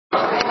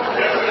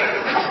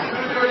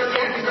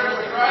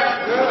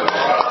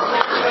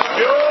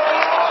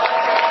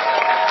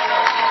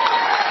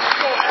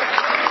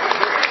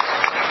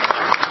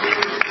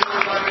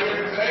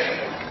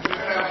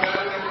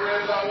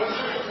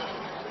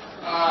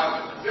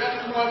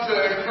just want to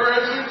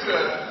encourage you to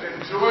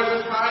enjoy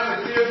this time.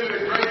 The kids did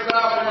a great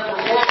job in their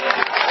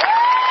performance.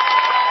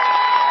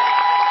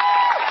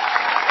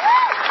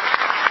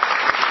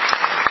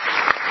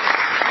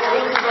 Well,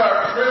 this is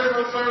our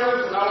Christmas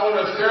service, and I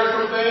want to share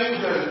some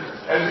things. And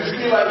as you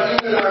see, like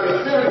even in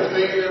the civic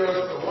thing, there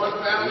was one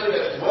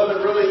family that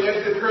wasn't really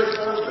into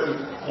Christmas,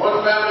 and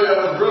one family that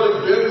was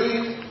really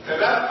busy. And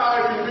that's how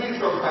it can be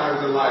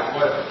sometimes in life.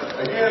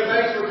 But again,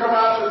 thanks for coming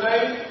out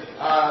today.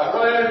 I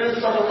want to introduce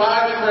some of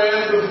my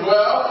friends as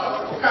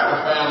well. What kind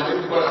of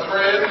families, but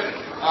friends.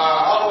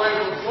 All the way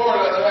from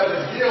Florida, they had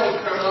the Gills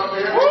coming up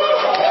here.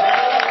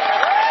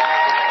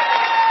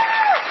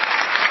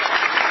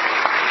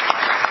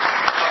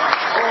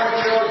 Owen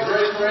Gill,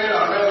 great friend.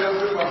 I met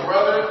him with my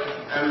brother.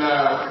 And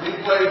he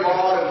played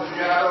ball in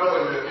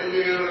Seattle and the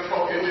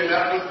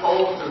Indianapolis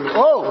Colts and the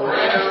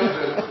Rams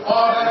and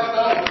all that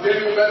stuff. And then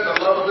he met the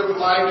love of his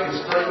life and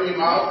straightened him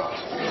out.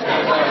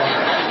 And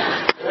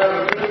they have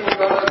a beautiful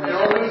daughter,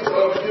 Naomi,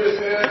 so if you get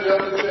a chance,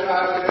 definitely say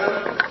hi to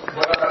them.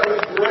 But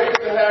it's great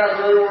to have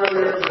everyone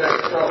here today.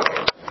 So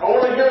I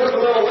want to give us a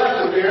little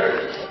lesson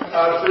here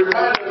to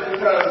remind us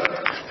because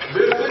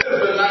this is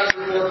the night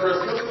before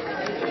Christmas.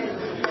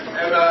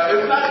 And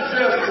it's not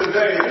just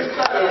today. It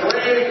started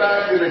way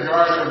back in the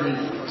Garden of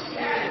Eden.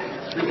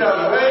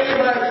 Because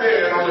way back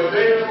then, on the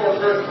day before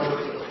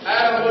Christmas,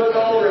 Adam looked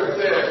over and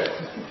said,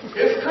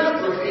 "It's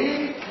Christmas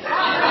Eve."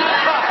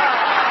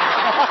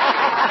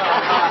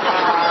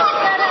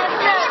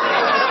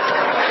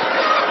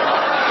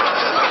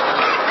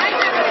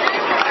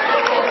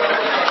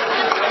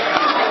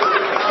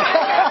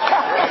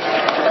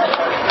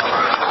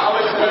 I'll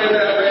explain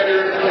that later.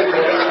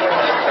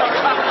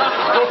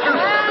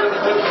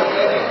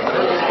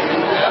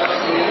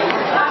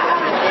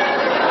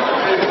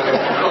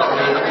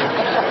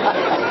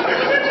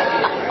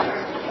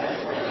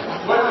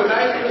 But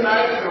tonight's the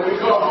night, and we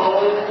go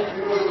home,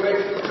 we will make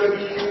some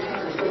cookies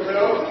and some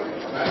milk.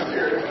 Not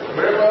here.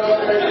 But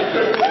everybody make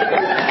some cookies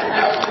and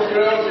have some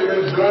milk and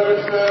enjoy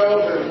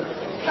themselves and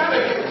kind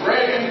of get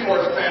ready for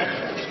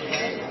Santa.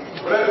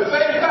 But at the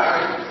same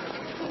time,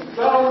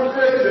 some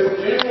Christians,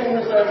 even when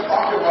we start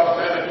talking about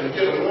Santa, can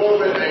get a little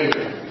bit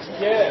angry.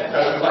 Yeah.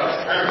 Because it's like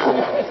Santa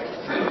Claus.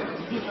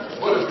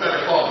 What is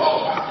Santa Claus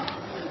all about?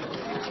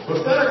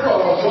 But Santa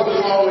Claus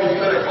wasn't always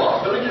Santa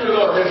Claus. Let me give you a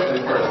little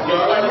history first. You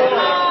know, like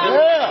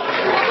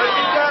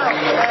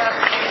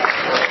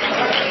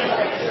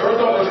there was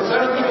over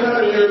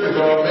 1,700 years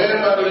ago, a man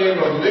by the name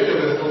of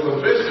Nicholas was a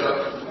bishop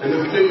in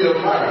the city of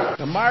Myra.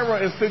 Now, Myra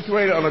is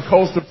situated on the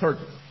coast of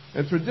Turkey.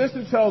 And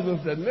tradition tells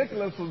us that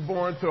Nicholas was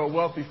born to a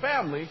wealthy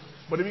family,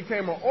 but he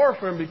became an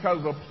orphan because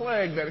of a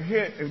plague that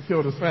hit and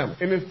killed his family.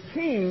 In his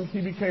teens, he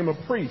became a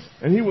priest,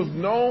 and he was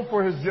known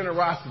for his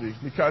generosity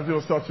because he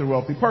was such a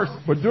wealthy person.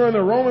 But during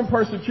the Roman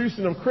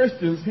persecution of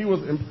Christians, he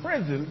was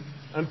imprisoned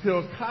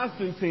until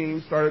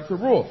Constantine started to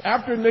rule.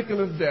 After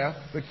Nicholas' death,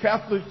 the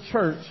Catholic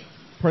Church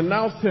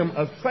pronounced him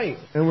a saint.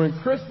 And when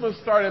Christmas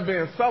started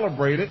being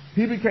celebrated,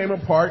 he became a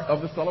part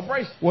of the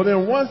celebration. Well,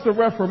 then once the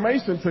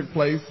Reformation took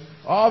place,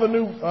 all the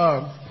new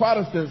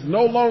Protestants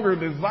no longer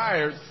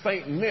desired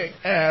Saint Nick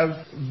as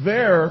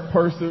their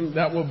person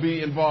that will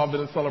be involved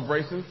in the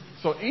celebration.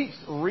 So each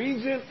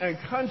region and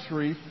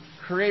country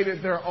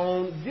created their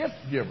own gift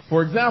giver.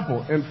 For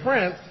example, in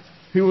France,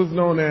 he was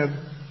known as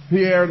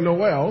Pierre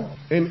Noel.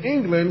 In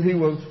England, he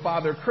was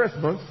Father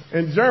Christmas.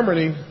 In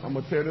Germany, I'm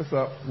going to tear this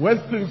up,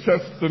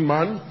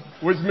 Westenchestermann,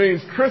 which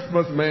means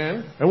Christmas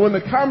man. And when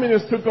the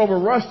communists took over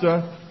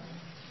Russia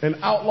and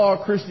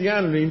outlawed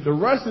Christianity, the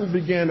Russians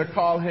began to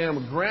call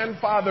him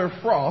Grandfather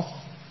Frost,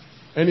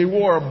 and he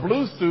wore a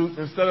blue suit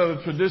instead of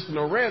the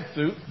traditional red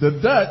suit. The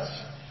Dutch,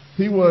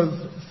 he was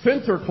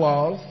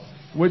Sinterklaas,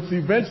 which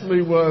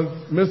eventually was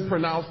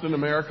mispronounced in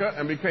America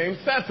and became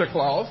Santa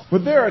Claus.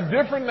 But there are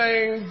different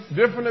names,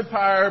 different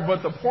attire,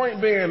 but the point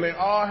being they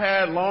all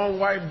had long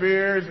white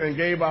beards and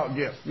gave out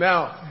gifts.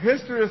 Now,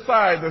 history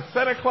aside, the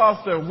Santa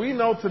Claus that we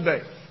know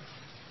today,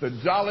 the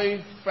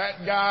jolly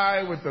fat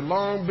guy with the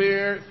long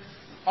beard,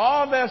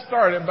 all that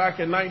started back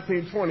in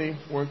 1920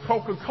 when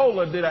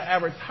Coca-Cola did an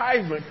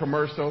advertisement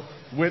commercial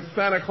with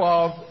Santa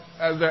Claus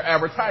as their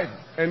advertisement.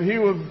 And he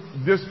was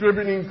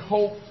distributing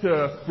Coke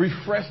to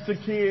refresh the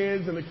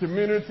kids and the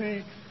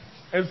community.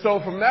 And so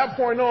from that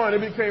point on, it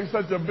became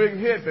such a big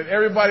hit that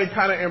everybody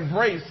kind of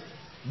embraced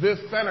this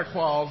Santa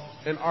Claus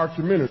in our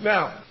community.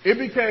 Now, it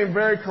became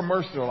very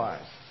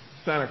commercialized,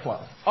 Santa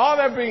Claus. All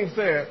that being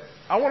said,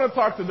 I want to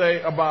talk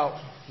today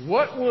about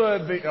what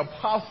would the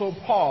Apostle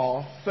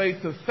Paul say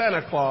to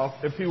Santa Claus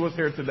if he was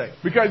here today?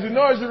 Because you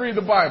know, as you read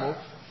the Bible,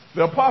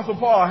 the Apostle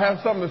Paul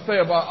has something to say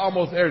about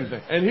almost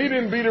everything. And he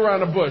didn't beat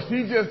around the bush.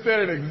 He just said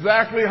it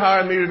exactly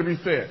how it needed to be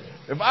said.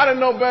 If I didn't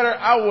know better,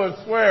 I would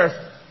swear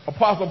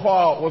Apostle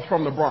Paul was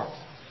from the Bronx.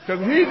 Because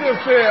he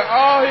just said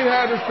all he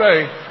had to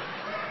say.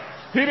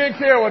 He didn't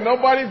care what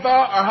nobody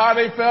thought or how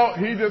they felt.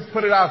 He just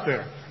put it out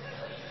there.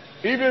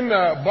 Even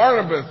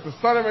Barnabas, the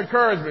son of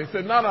encouragement,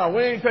 said, no,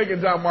 we ain't taking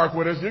John Mark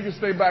with us. You can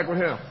stay back with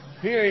him.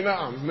 He ain't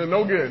nothing.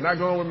 No good. Not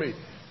going with me.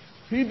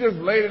 He just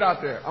laid it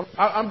out there.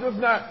 I'm just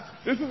not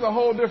This is a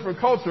whole different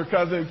culture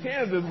because in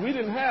Kansas, we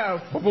didn't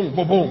have boom,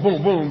 boom, boom,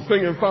 boom, boom,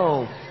 singing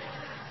songs.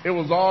 It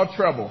was all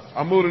treble.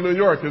 I moved to New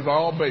York, it's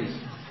all bass.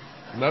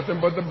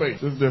 Nothing but the bass.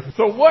 It's different.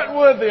 So what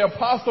would the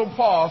Apostle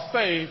Paul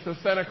say to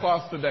Santa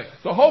Claus today?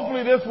 So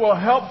hopefully this will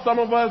help some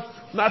of us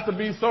not to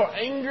be so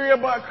angry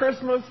about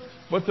Christmas,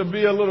 but to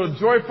be a little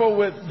joyful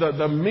with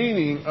the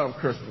meaning of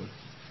Christmas.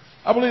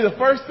 I believe the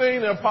first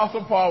thing the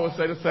Apostle Paul would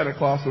say to Santa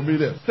Claus would be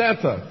this: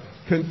 Santa,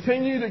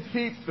 continue to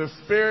keep the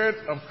spirit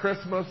of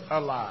Christmas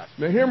alive.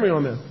 Now hear me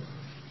on this.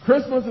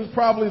 Christmas is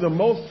probably the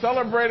most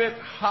celebrated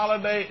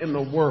holiday in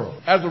the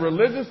world, as a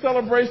religious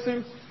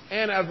celebration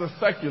and as a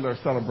secular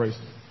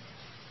celebration.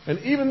 And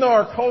even though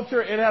our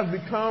culture, it has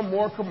become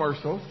more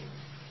commercial,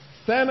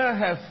 Santa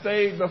has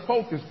stayed the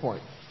focus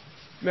point.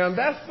 Now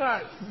that's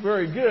not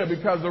very good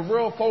because the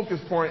real focus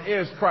point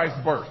is Christ's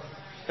birth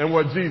and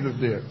what Jesus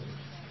did.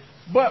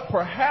 But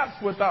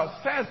perhaps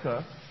without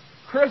Santa,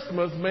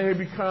 Christmas may have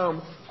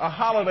become a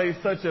holiday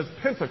such as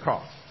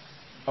Pentecost.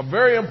 A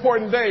very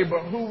important day,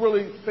 but who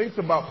really thinks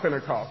about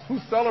Pentecost? Who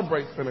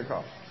celebrates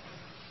Pentecost?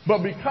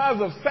 But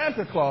because of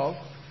Santa Claus,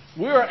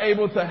 we are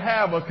able to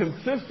have a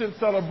consistent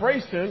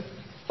celebration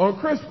on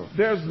Christmas.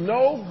 There's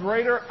no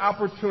greater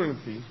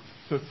opportunity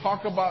to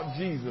talk about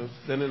Jesus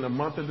than in the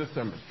month of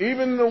December.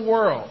 Even in the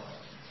world,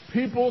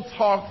 people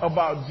talk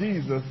about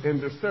Jesus in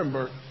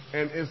December,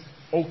 and it's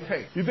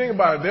okay. You think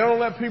about it, they don't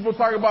let people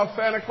talk about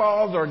Santa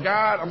Claus or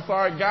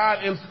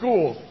God in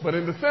school. But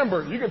in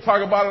December, you can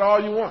talk about it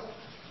all you want.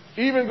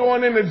 Even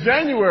going into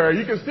January,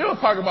 you can still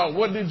talk about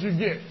what did you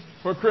get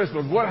for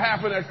Christmas, what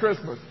happened at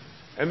Christmas.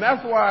 And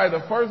that's why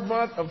the first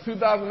month of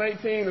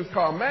 2018 is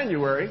called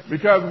Manuary,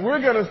 because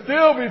we're going to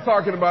still be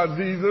talking about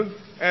Jesus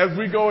as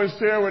we go and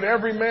share with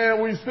every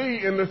man we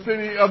see in the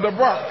city of the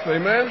Bronx.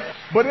 Amen?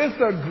 But it's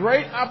a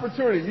great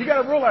opportunity. You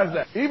got to realize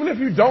that. Even if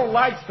you don't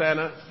like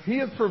Santa, he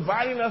is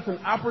providing us an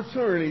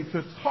opportunity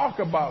to talk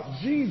about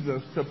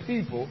Jesus to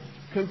people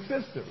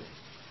consistently.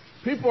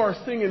 People are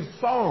singing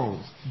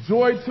songs.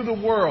 Joy to the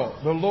world,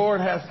 the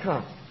Lord has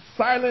come.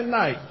 Silent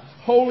night,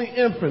 holy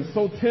infant,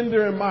 so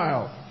tender and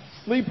mild.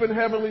 Sleep in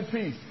heavenly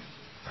peace.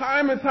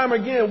 Time and time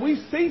again, we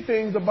see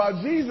things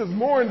about Jesus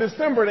more in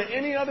December than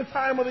any other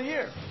time of the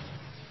year.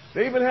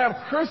 They even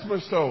have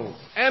Christmas shows,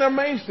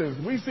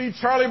 animations. We see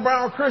Charlie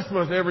Brown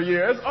Christmas every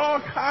year. It's all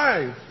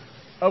kinds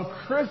of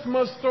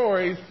Christmas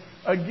stories,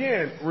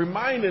 again,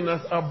 reminding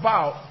us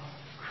about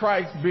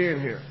Christ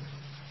being here.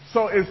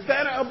 So is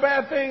Santa a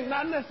bad thing?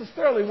 Not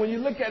necessarily. When you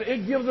look at it,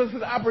 it gives us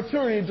an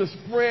opportunity to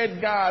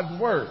spread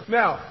God's word.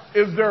 Now,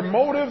 is their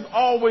motives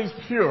always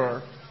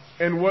pure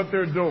in what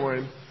they're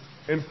doing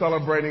in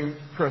celebrating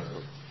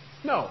Christmas?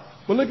 No.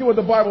 But look at what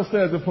the Bible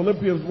says in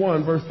Philippians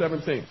 1, verse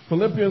 17.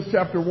 Philippians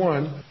chapter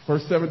 1,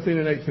 verse 17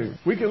 and 18.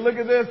 We can look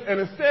at this, and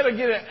instead of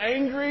getting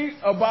angry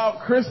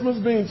about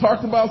Christmas being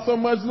talked about so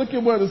much, look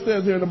at what it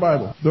says here in the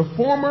Bible. The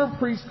former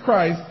preached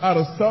Christ out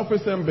of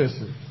selfish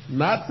ambition,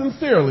 not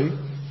sincerely,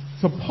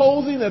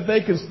 supposing that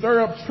they can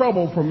stir up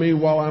trouble for me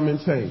while I'm in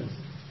chains.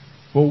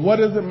 But what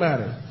does it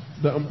matter?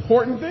 The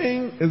important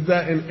thing is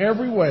that in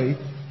every way,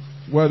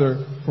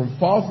 whether from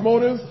false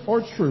motives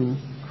or true,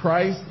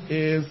 Christ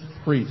is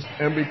preached.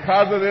 And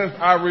because of this,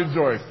 I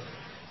rejoice.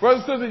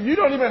 Brothers and sisters, you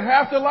don't even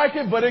have to like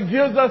it, but it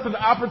gives us an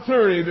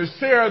opportunity to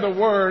share the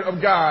word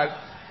of God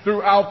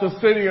throughout the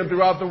city and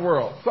throughout the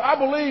world. So I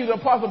believe the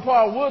Apostle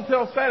Paul will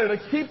tell Santa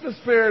to keep the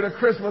spirit of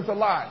Christmas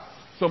alive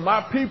so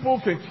my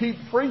people can keep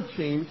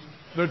preaching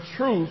the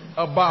truth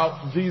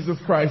about Jesus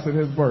Christ and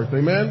his birth.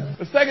 Amen?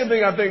 The second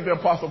thing I think the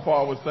Apostle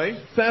Paul would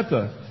say,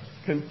 Santa,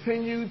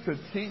 continue to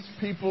teach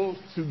people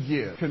to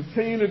give.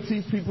 Continue to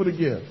teach people to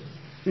give.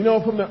 You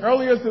know, from the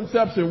earliest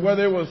inception,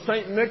 whether it was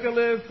St.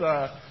 Nicholas,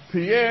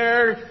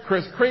 Pierre,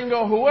 Kris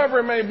Kringle, whoever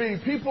it may be,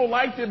 people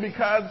liked it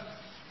because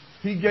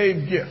he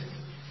gave gifts.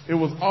 It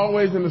was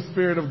always in the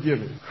spirit of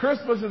giving.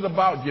 Christmas is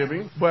about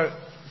giving, but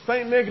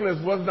St. Nicholas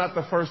was not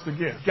the first to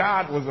give.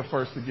 God was the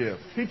first to give.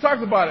 He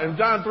talks about it in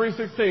John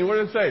 3:16. What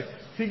did it say?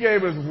 He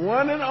gave his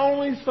one and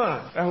only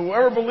Son, and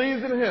whoever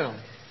believes in him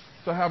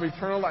shall have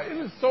eternal life. It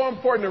is so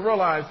important to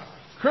realize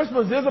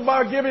Christmas is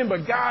about giving,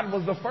 but God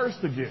was the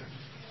first to give.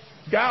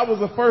 God was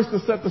the first to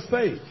set the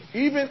stage.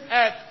 Even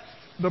at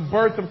the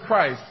birth of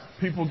Christ,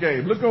 people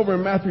gave. Look over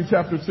in Matthew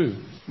chapter 2.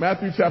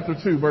 Matthew chapter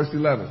 2, verse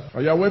 11.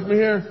 Are y'all with me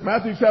here?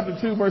 Matthew chapter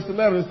 2, verse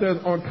 11, it says,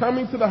 on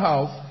coming to the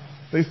house,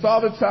 they saw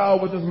the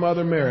child with his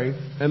mother Mary,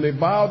 and they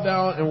bowed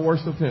down and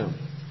worshipped him.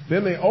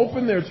 Then they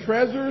opened their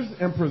treasures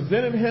and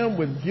presented him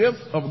with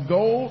gifts of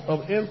gold,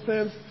 of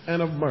incense,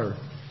 and of myrrh.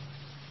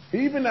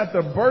 Even at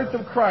the birth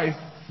of Christ,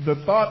 the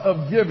thought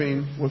of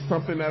giving was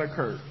something that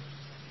occurred.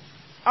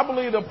 I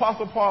believe the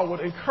Apostle Paul would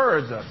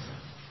encourage us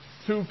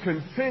to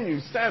continue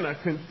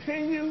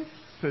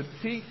to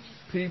teach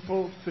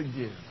people to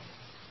give.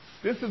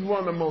 This is one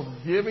of the most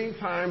giving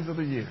times of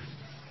the year.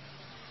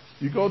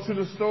 You go to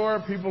the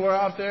store, people are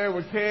out there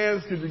with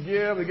cans, could you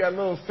give? They got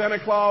little Santa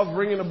Claus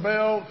ringing a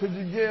bell, could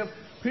you give?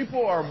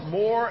 People are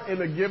more in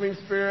the giving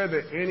spirit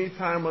than any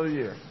time of the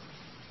year.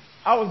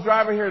 I was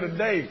driving here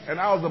today, and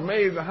I was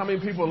amazed at how many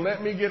people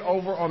let me get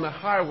over on the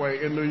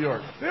highway in New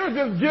York. They were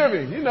just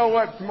giving. You know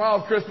what?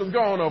 Tomorrow's Christmas,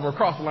 going over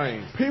across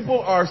lanes. People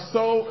are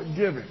so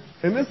giving.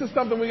 And this is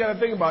something we got to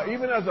think about.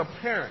 Even as a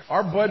parent,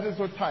 our budgets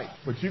are tight,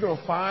 but you're going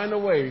to find a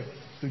way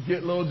to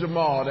get little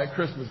Jamal that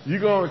Christmas.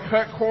 You're going to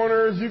cut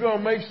corners. You're going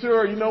to make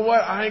sure, you know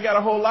what, I ain't got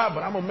a whole lot,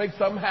 but I'm going to make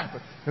something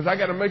happen because I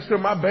got to make sure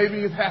my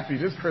baby is happy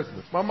this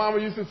Christmas. My mama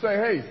used to say,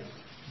 hey,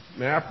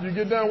 now after you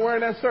get done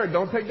wearing that shirt,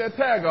 don't take that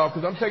tag off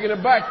because I'm taking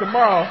it back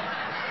tomorrow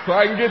so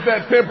I can get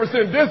that 10%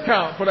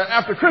 discount for the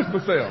after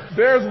Christmas sale.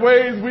 There's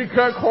ways we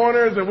cut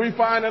corners and we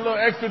find a little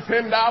extra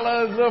 $10,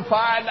 a little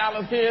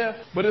 $5 here,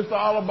 but it's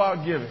all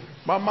about giving.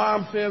 My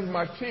mom sends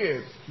my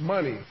kids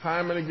money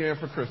time and again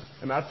for Christmas,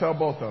 and I tell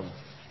both of them,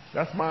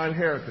 that's my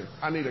inheritance.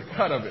 I need a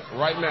cut of it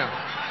right now.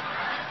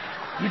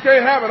 You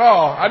can't have it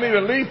all. I need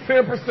at least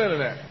 10% of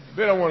that.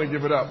 They don't want to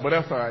give it up, but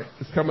that's all right.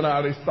 It's coming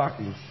out of their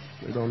stockings.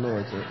 They don't know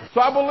it yet.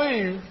 So I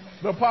believe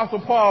the Apostle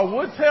Paul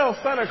would tell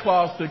Santa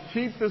Claus to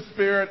keep the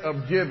spirit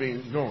of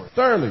giving going.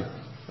 Thirdly,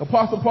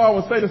 Apostle Paul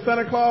would say to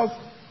Santa Claus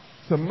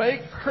to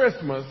make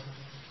Christmas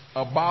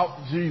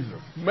about Jesus.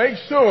 Make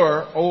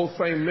sure, old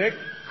St. Nick,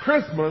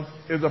 Christmas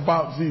is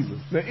about Jesus.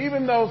 Now,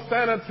 even though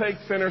Santa takes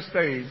center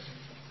stage,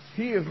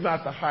 he is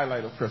not the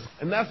highlight of Christmas.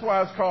 And that's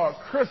why it's called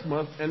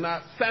Christmas and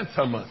not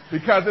Santamas.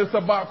 Because it's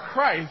about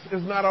Christ,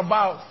 it's not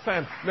about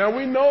Santa. Now,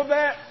 we know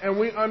that and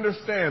we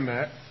understand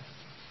that.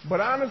 But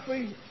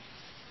honestly,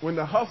 when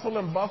the hustle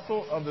and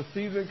bustle of the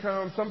season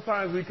comes,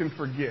 sometimes we can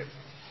forget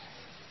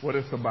what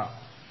it's about.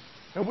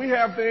 And we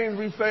have things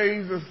we say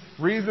is the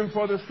reason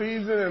for the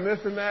season and this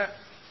and that.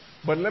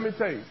 But let me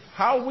tell you,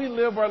 how we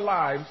live our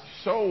lives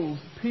shows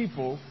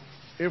people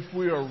if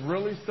we are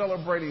really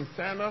celebrating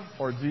Santa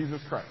or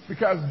Jesus Christ.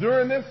 Because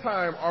during this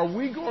time, are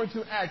we going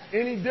to act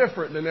any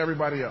different than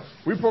everybody else?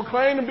 We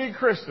proclaim to be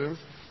Christians.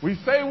 We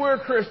say we're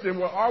Christian.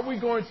 Well, are we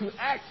going to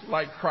act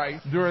like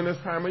Christ during this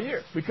time of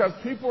year? Because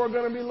people are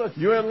going to be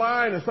looking. You're in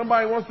line and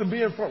somebody wants to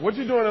be in front. What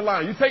you doing in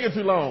line? You taking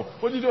too long.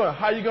 What you doing?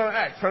 How you going to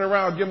act? Turn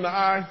around, give them the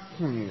eye?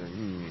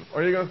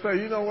 Or you're going to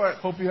say, you know what?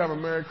 Hope you have a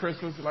Merry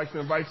Christmas. I'd like to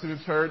invite you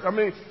to church. I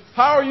mean,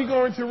 how are you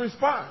going to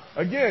respond?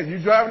 Again,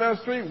 you driving down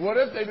the street. What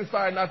if they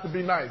decide not to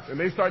be nice and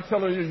they start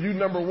telling you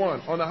number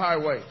one on the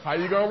highway? How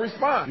you going to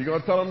respond? You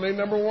going to tell them they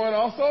number one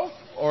also?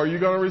 Or are you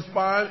going to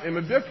respond in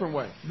a different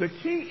way? The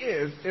key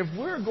is, if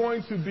we're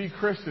going to be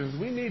Christians,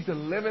 we need to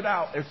live it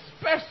out,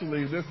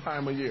 especially this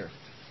time of year,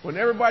 when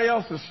everybody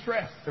else is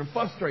stressed and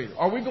frustrated.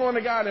 Are we going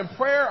to God in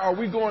prayer, or are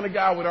we going to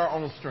God with our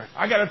own strength?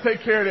 I got to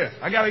take care of this.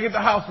 I got to get the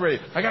house ready.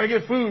 I got to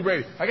get food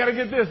ready. I got to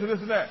get this and this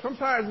and that.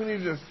 Sometimes we need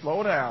to just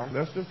slow down.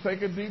 Let's just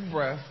take a deep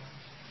breath.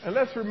 And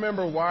let's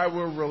remember why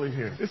we're really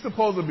here. It's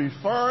supposed to be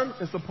fun.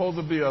 It's supposed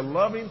to be a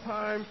loving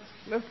time.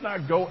 Let's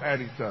not go at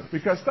each other.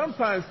 Because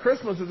sometimes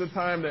Christmas is a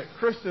time that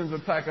Christians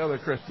attack other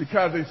Christians.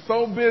 Because they're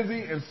so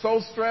busy and so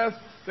stressed,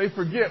 they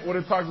forget what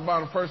it talks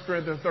about in 1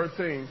 Corinthians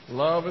 13.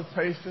 Love is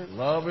patient.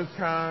 Love is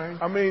kind.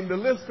 I mean, the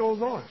list goes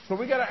on. So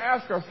we got to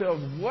ask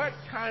ourselves, what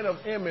kind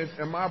of image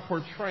am I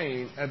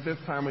portraying at this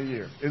time of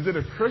year? Is it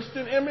a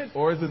Christian image,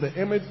 or is it the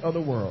image of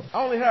the world?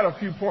 I only had a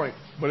few points,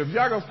 but if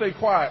y'all going to stay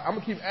quiet, I'm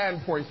going to keep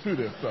adding points to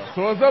this stuff.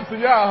 So it's up to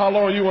y'all how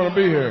long you want to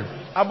be here.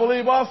 I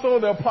believe also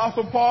the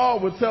Apostle Paul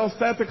would tell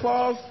Santa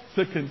Claus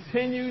to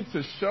continue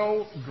to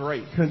show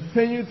grace.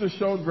 Continue to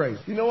show grace.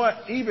 You know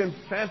what? Even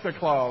Santa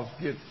Claus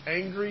gets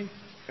angry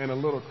and a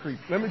little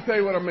creepy. Let me tell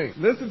you what I mean.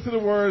 Listen to the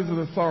words of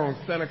the song,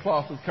 Santa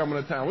Claus is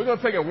Coming to Town. We're going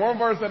to take it one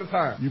verse at a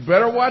time. You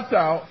better watch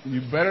out.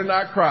 You better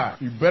not cry.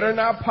 You better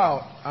not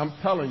pout. I'm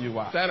telling you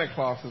why. Santa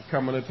Claus is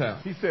coming to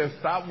town. He says,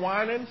 stop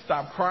whining,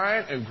 stop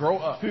crying, and grow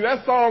up. See,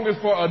 that song is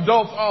for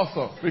adults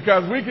also,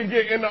 because we can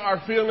get into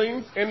our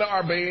feelings, into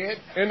our bed,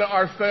 into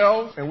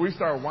ourselves, and we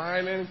start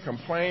whining,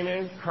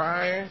 complaining,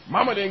 crying.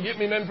 Mama didn't get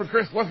me nothing for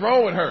Christmas. What's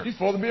wrong with her? She's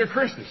supposed to be a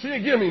Christian. She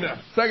didn't give me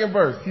nothing. Second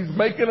verse. He's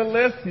making a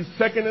list. He's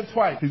checking it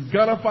twice. He's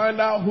gonna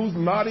find out who's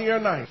naughty or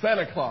nice.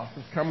 Santa Claus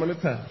is coming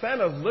to town.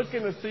 Santa's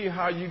looking to see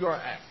how you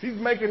gonna act. He's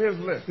making his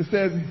list. It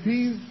says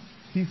he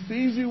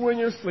sees you when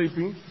you're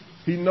sleeping.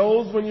 He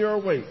knows when you're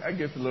awake. That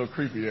gets a little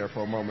creepy there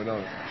for a moment,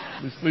 don't it?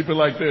 You're sleeping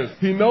like this.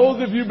 He knows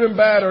if you've been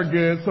bad or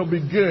good, so be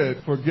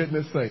good for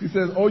goodness sake. He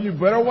says, oh, you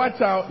better watch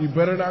out. You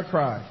better not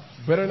cry.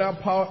 Better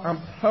not pout.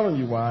 I'm telling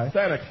you why.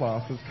 Santa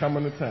Claus is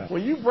coming to town.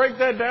 When you break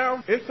that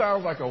down, it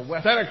sounds like a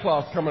West. Santa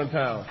Claus coming to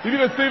town. You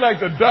can just see like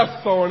the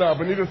dust throwing up,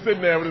 and he's just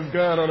sitting there with his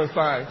gun on his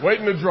side,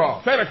 waiting to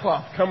draw. Santa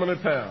Claus coming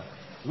to town.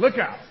 Look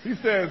out. He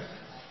says,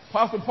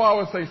 Apostle Paul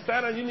would say,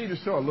 Santa, you need to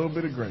show a little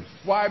bit of grace.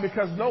 Why?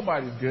 Because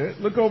nobody's good.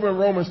 Look over in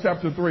Romans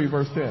chapter 3,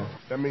 verse 10.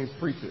 That means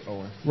preach it,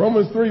 Owen.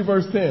 Romans 3,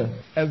 verse 10.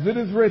 As it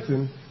is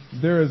written,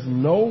 there is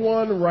no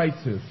one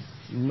righteous.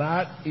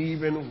 Not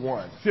even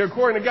one. See,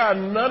 according to God,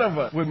 none of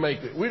us would make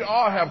it. We'd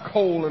all have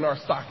coal in our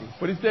stocking.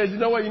 But he says, you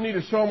know what? You need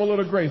to show them a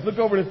little grace. Look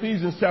over to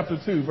Ephesians chapter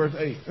 2, verse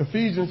 8.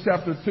 Ephesians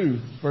chapter 2,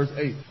 verse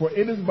 8. For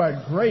it is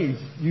by grace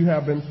you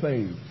have been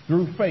saved,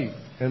 through faith.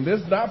 And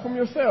this not from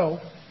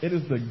yourself. It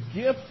is the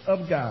gift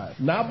of God,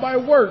 not by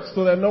works,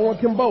 so that no one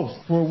can boast.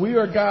 For we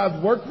are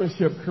God's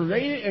workmanship,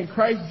 created in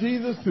Christ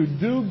Jesus to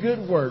do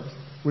good works,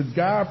 which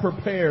God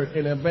prepared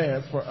in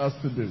advance for us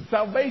to do.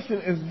 Salvation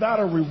is not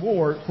a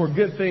reward for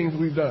good things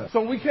we've done.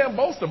 So we can't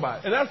boast about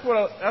it. And that's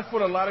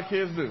what a lot of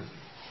kids do.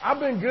 I've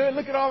been good.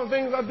 Look at all the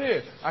things I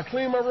did. I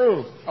cleaned my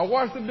room. I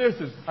washed the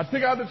dishes. I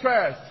took out the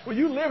trash. Well,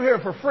 you live here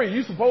for free.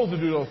 You're supposed to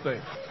do those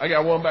things. I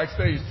got one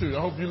backstage, too.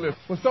 I hope you live.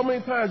 Well, so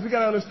many times we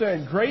got to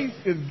understand grace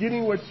is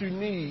getting what you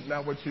need,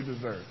 not what you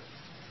deserve.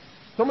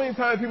 So many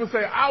times people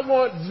say, I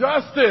want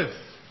justice.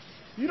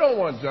 You don't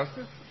want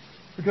justice.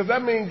 Because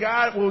that means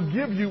God will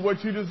give you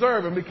what you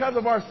deserve. And because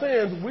of our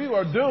sins, we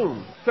are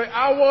doomed. Say,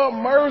 I want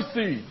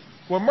mercy.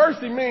 Well,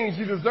 mercy means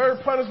you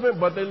deserve punishment,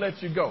 but they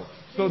let you go.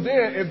 So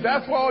then, if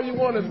that's all you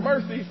want is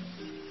mercy,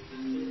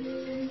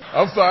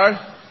 I'm sorry,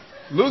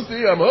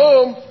 Lucy, I'm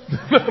home.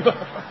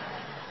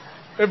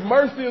 If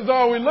mercy is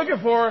all we're looking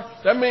for,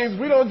 that means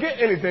we don't get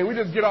anything. We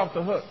just get off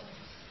the hook.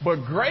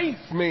 But grace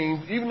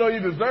means even though you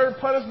deserve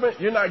punishment,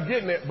 you're not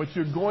getting it, but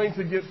you're going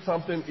to get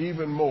something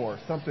even more,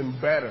 something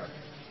better.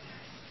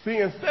 See,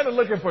 instead of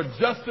looking for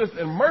justice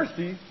and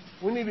mercy,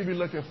 we need to be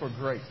looking for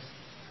grace.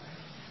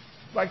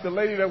 Like the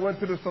lady that went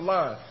to the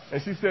salon, and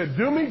she said,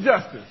 do me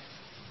justice,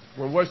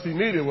 when what she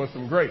needed was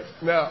some grace.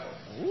 Now,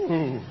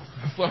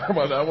 sorry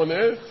about that one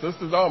there.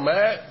 Sisters all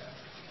mad.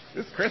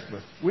 It's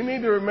Christmas. We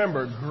need to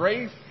remember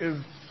grace is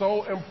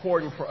so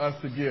important for us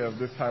to give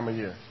this time of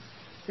year.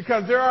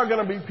 Because there are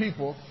going to be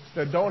people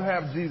that don't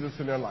have Jesus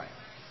in their life.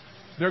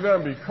 They're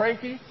going to be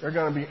cranky. They're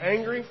going to be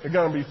angry. They're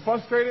going to be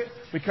frustrated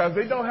because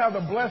they don't have the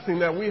blessing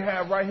that we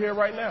have right here,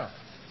 right now.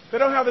 They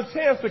don't have the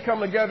chance to come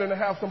together and to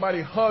have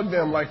somebody hug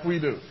them like we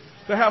do.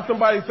 To have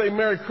somebody say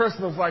Merry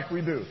Christmas like we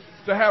do.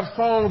 To have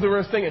songs that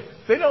we're singing.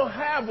 They don't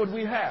have what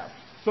we have.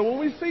 So when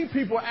we see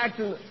people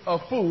acting a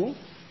fool,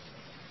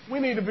 we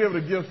need to be able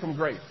to give some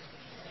grace.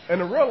 And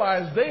to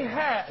realize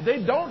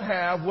they don't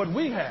have what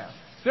we have.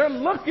 They're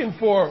looking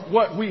for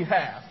what we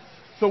have.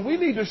 So we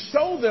need to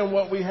show them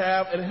what we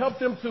have and help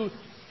them to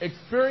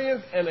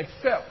experience and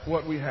accept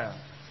what we have.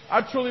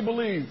 I truly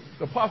believe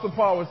the Apostle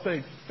Paul would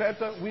say,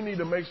 Santa, we need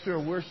to make sure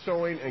we're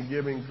showing and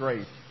giving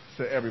grace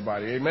to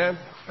everybody. Amen?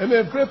 And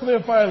then fifthly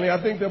and finally,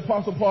 I think the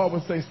Apostle Paul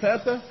would say,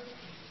 Santa,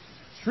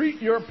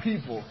 treat your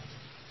people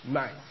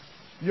nice.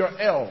 Your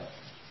elves.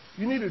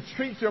 You need to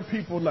treat your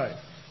people nice.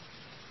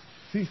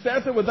 See,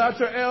 Santa, without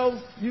your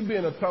elves, you'd be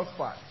in a tough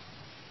spot.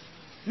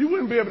 You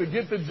wouldn't be able to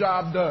get the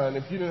job done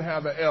if you didn't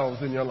have the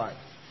elves in your life.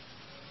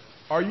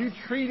 Are you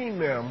treating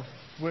them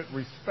with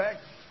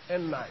respect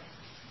and nice?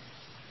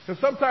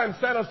 Because sometimes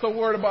Santa's so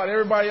worried about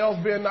everybody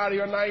else being naughty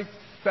or nice,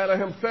 Santa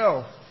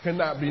himself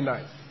cannot be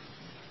nice.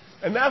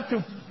 And that's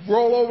to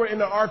roll over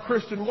into our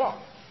Christian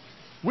walk.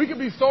 We can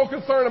be so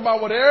concerned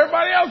about what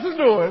everybody else is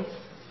doing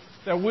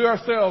that we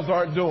ourselves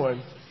aren't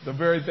doing the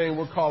very thing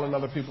we're calling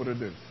other people to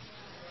do.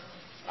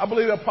 I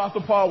believe the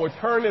Apostle Paul would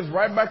turn this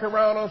right back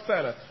around on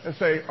Santa and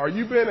say, are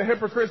you being a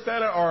hypocrite,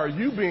 Santa, or are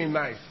you being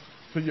nice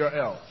to your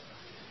elves?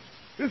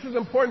 This is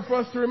important for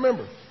us to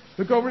remember.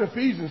 Look over in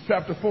Ephesians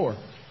chapter 4,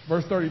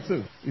 verse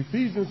 32.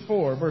 Ephesians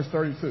 4, verse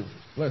 32.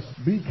 Let's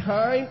be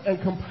kind and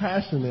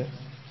compassionate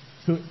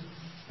to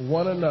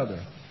one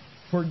another,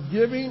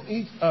 forgiving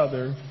each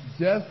other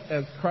just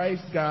as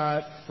Christ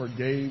God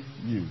forgave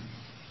you.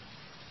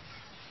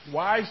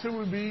 Why should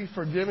we be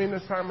forgiving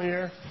this time of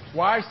year?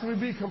 Why should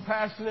we be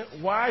compassionate?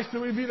 Why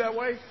should we be that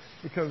way?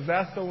 Because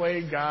that's the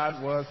way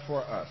God was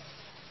for us.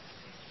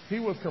 He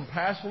was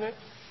compassionate.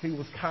 He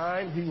was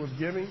kind. He was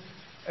giving.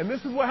 And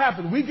this is what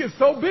happens. We get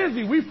so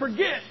busy, we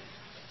forget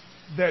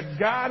that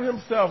God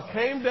himself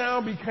came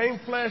down, became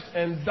flesh,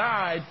 and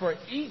died for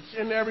each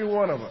and every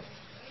one of us.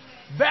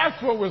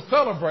 That's what we're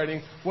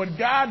celebrating, what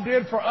God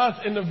did for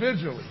us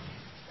individually.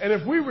 And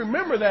if we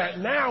remember that,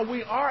 now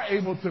we are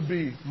able to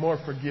be more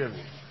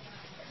forgiving,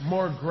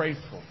 more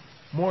graceful,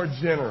 more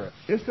generous.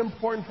 It's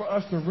important for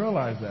us to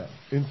realize that.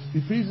 In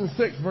Ephesians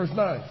 6, verse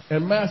 9,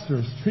 and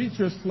masters, treat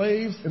your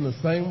slaves in the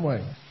same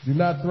way. Do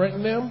not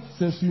threaten them,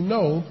 since you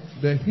know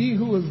that he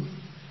who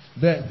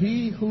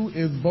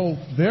is both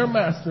their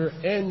master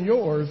and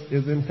yours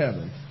is in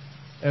heaven,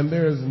 and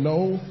there is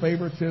no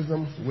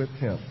favoritism with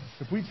him.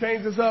 If we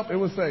change this up, it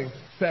would say,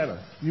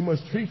 Santa, you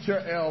must treat your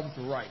elves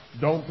right.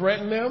 Don't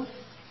threaten them.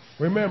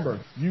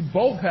 Remember, you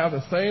both have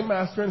the same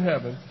master in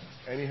heaven,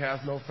 and he has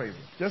no favor.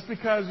 Just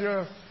because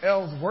your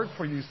elves work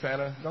for you,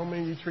 Santa, don't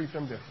mean you treat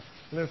them different.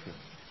 Listen,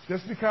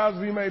 just because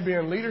we may be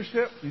in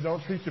leadership, you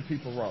don't treat your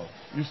people wrong.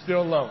 You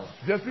still love them.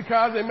 Just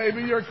because they may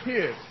be your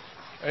kids,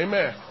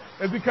 amen.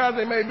 It's because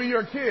they may be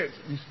your kids,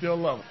 you still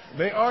love them.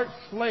 They aren't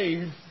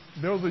slaves.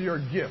 Those are your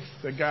gifts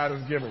that God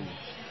has given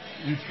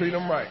you. You treat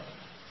them right.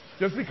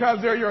 Just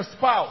because they're your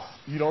spouse,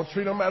 you don't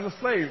treat them as a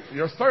slave,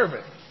 your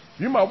servant.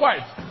 You're my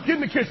wife. Get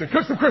in the kitchen.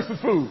 Cook some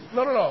Christmas food.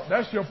 No.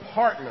 That's your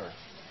partner.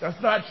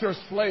 That's not your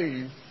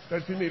slave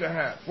that you need to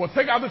have. Well,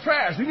 take out the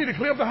trash. You need to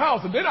clean up the house,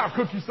 and then I'll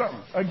cook you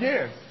something.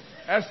 Again,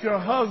 that's your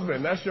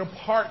husband. That's your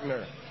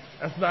partner.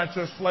 That's not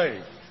your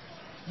slave.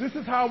 This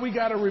is how we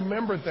got to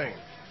remember things.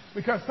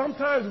 Because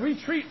sometimes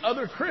we treat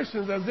other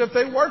Christians as if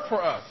they work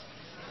for us,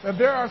 that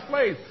they're our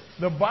slaves.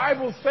 The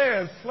Bible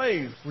says,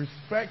 slaves,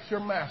 respect your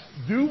master.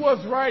 Do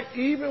what's right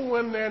even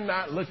when they're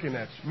not looking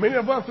at you. Many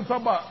of us are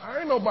talking about, I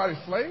ain't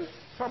nobody's slave.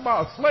 Talking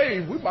about a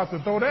slave, we about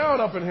to throw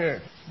down up in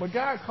here. But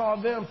God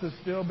called them to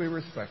still be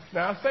respected.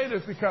 Now, I say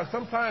this because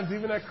sometimes,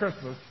 even at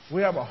Christmas,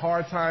 we have a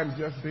hard time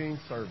just being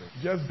servants,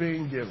 just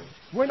being giving.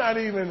 We're not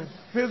even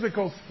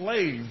physical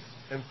slaves,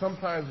 and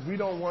sometimes we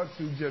don't want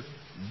to just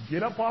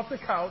get up off the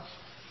couch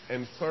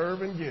and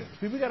serve and give.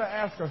 See, we got to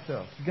ask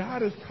ourselves,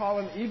 God is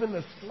calling even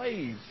the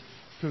slaves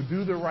to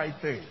do the right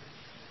thing.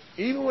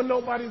 Even when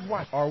nobody's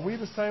watching. Are we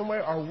the same way?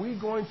 Are we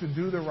going to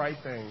do the right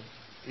thing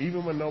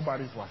even when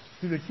nobody's watching?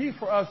 See, the key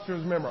for us to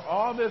remember,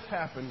 all this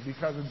happened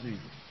because of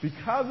Jesus.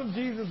 Because of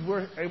Jesus,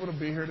 we're able to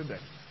be here today.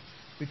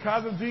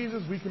 Because of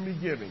Jesus, we can be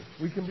giving.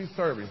 We can be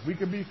serving. We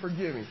can be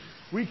forgiving.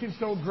 We can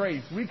show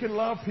grace. We can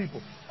love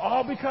people.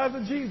 All because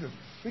of Jesus.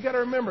 We got to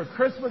remember,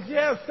 Christmas,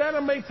 yes,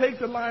 Santa may take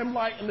the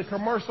limelight in the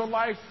commercial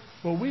life,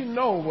 but we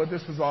know what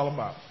this is all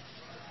about.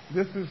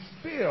 This is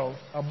still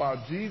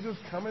about Jesus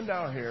coming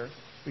down here,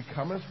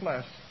 becoming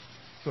flesh,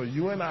 so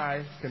you and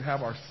I can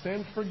have our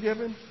sins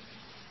forgiven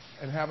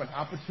and have an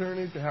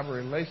opportunity to have a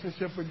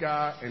relationship with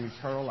God and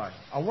eternal life.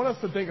 I want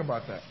us to think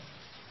about that,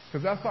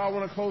 because that's how I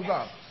want to close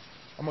out.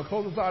 I'm going to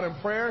close this out in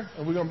prayer,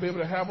 and we're going to be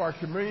able to have our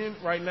communion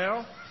right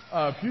now.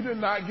 If you did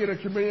not get a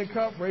communion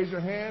cup, raise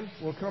your hand.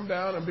 We'll come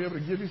down and be able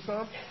to give you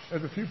some.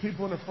 There's a few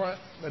people in the front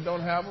that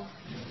don't have them.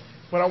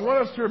 But I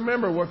want us to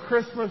remember what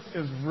Christmas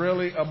is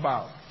really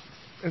about.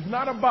 It's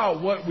not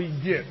about what we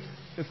get.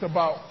 It's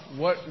about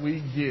what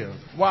we give.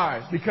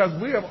 Why?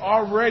 Because we have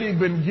already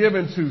been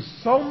given to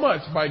so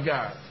much by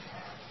God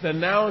that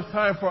now it's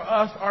time for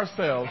us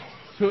ourselves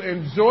to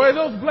enjoy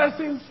those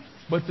blessings,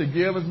 but to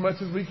give as much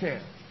as we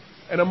can.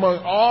 And among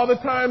all the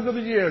times of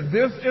the year,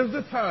 this is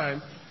the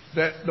time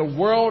that the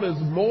world is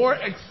more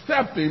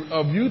accepting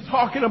of you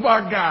talking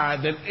about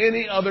God than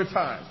any other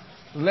time.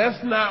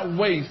 Let's not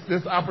waste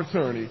this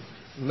opportunity.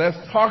 Let's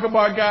talk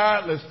about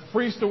God. Let's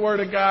preach the Word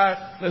of God.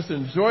 Let's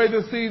enjoy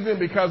the season,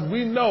 because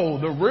we know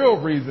the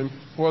real reason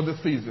for the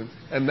season,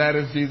 and that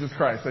is Jesus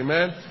Christ.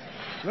 Amen?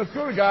 Let's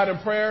go to God in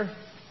prayer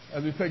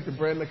as we take the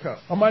bread and the cup.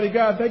 Almighty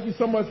God, thank you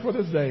so much for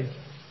this day.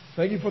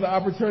 Thank you for the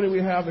opportunity we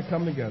have to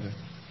come together.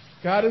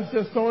 God, it's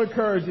just so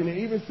encouraging to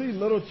even see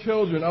little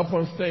children up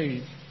on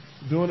stage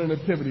doing a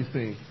nativity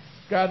scene.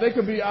 God, they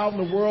could be out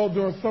in the world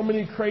doing so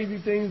many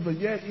crazy things, but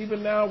yet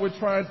even now we're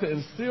trying to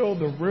instill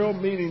the real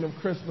meaning of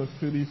Christmas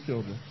to these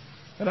children.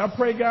 And I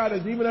pray, God,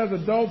 that even as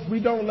adults, we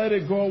don't let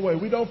it go away.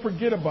 We don't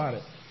forget about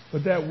it,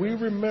 but that we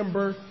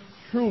remember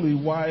truly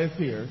why it's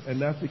here,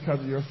 and that's because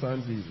of your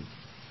Son, Jesus.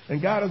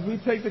 And God, as we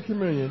take the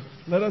communion,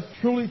 let us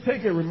truly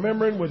take it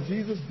remembering what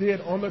Jesus did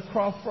on the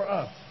cross for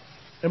us.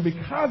 And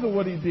because of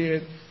what he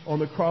did on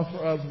the cross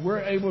for us,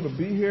 we're able to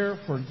be here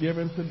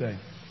forgiven today.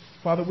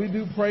 Father, we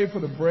do pray for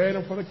the bread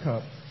and for the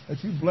cup,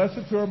 that you bless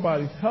it to our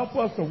bodies. Help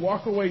us to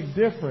walk away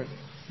different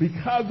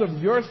because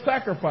of your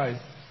sacrifice.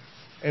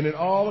 And it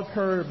all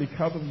occurred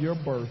because of your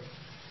birth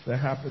that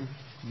happened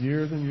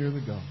years and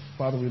years ago.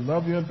 Father, we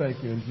love you and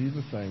thank you. In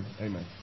Jesus' name, amen.